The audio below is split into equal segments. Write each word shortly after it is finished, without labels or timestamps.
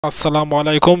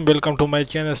अस्सलामुअलैकुम, welcome to my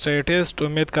channel study test.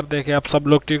 उम्मीद करते हैं कि आप सब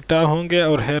लोग ठीक ठाक होंगे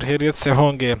और खैरियत से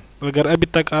होंगे। अगर अभी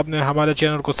तक आपने हमारे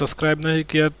चैनल को सब्सक्राइब नहीं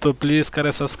किया तो प्लीज़ करें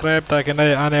सब्सक्राइब, ताकि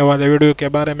नए आने वाले वीडियो के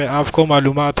बारे में आपको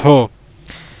मालूमात हो।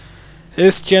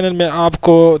 इस चैनल में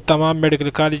आपको तमाम मेडिकल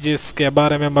कॉलेजेस के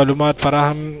बारे में मालूमात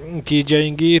फराहम की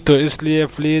जाएंगी, तो इसलिए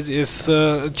प्लीज़ इस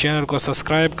चैनल को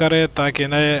सब्सक्राइब करें ताकि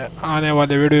नए आने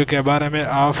वाले वीडियो के बारे में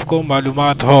आपको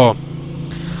मालूमात हो।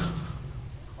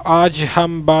 आज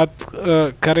हम बात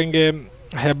करेंगे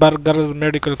Khyber girls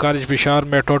medical college Peshawar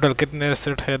में टोटल कितने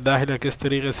सीट है, दाखिला किस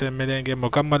तरीके से मिलेंगे।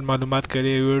 मुकम्मल मालूमात के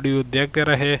लिए वीडियो देखते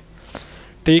रहे,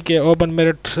 ठीक है। ओपन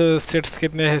मेरिट सीट्स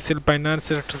कितने हैं, सिर्फ फाइनेंस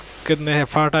सीट्स कितने हैं,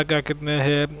 फाटा का कितने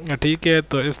हैं, ठीक है।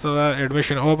 तो इस तरह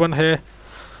एडमिशन ओपन है।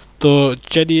 तो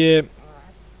चलिए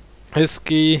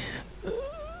इसकी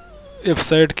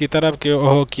वेबसाइट की तरफ के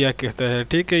ओह क्या कहते हैं,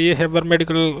 ठीक है। ये खैबर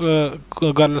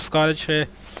मेडिकल गर्ल्स कॉलेज है,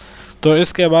 तो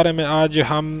इसके बारे में आज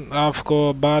हम आपको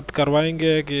बात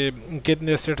करवाएंगे कि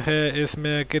कितने सीट है,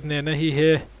 इसमें कितने नहीं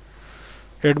है,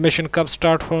 एडमिशन कब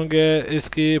स्टार्ट होंगे,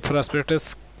 इसकी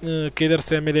प्रॉस्पेक्टस किधर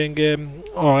से मिलेंगे,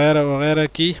 वगैरह वगैरह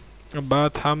की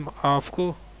बात हम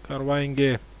आपको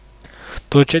करवाएंगे।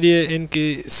 तो चलिए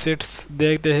इनकी सीट्स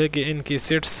देखते हैं कि इनकी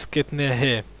सीट्स कितने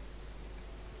हैं।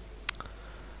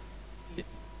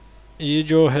 ये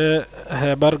जो है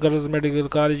Khyber girls medical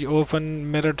college open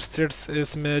merit seats,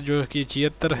 इसमें जो कि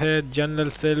 76 है। जनरल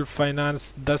सेल्फ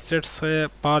फाइनेंस 10 सीट्स है,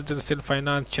 पार्शल सेल्फ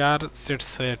फाइनेंस 4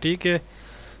 सीट्स है, ठीक है।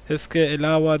 इसके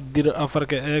अलावा दिर अफर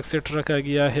के 1 सीट रखा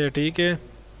गया है, ठीक है।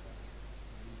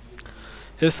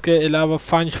 इसके अलावा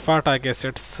पंच फाटा के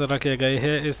सीट्स रखे गए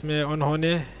हैं। इसमें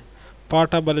उन्होंने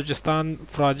पाटा बलूचिस्तान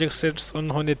प्रोजेक्ट सीट्स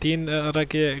उन्होंने 3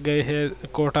 रखे गए हैं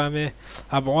कोटा में।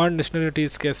 अब ऑन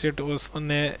नेशनलिटीज़ के सीट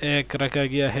उसने 1 रखा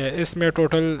गया है। इसमें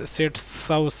टोटल सीट्स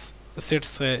 100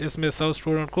 सीट्स है। इसमें 100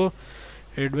 स्टूडेंट को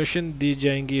एडमिशन दी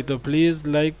जाएंगी। तो प्लीज़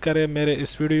लाइक करें मेरे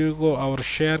इस वीडियो को और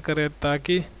शेयर करें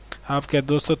ताकि आपके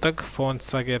दोस्तों तक पहुंच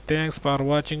सके। Thanks for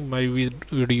watching my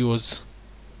videos.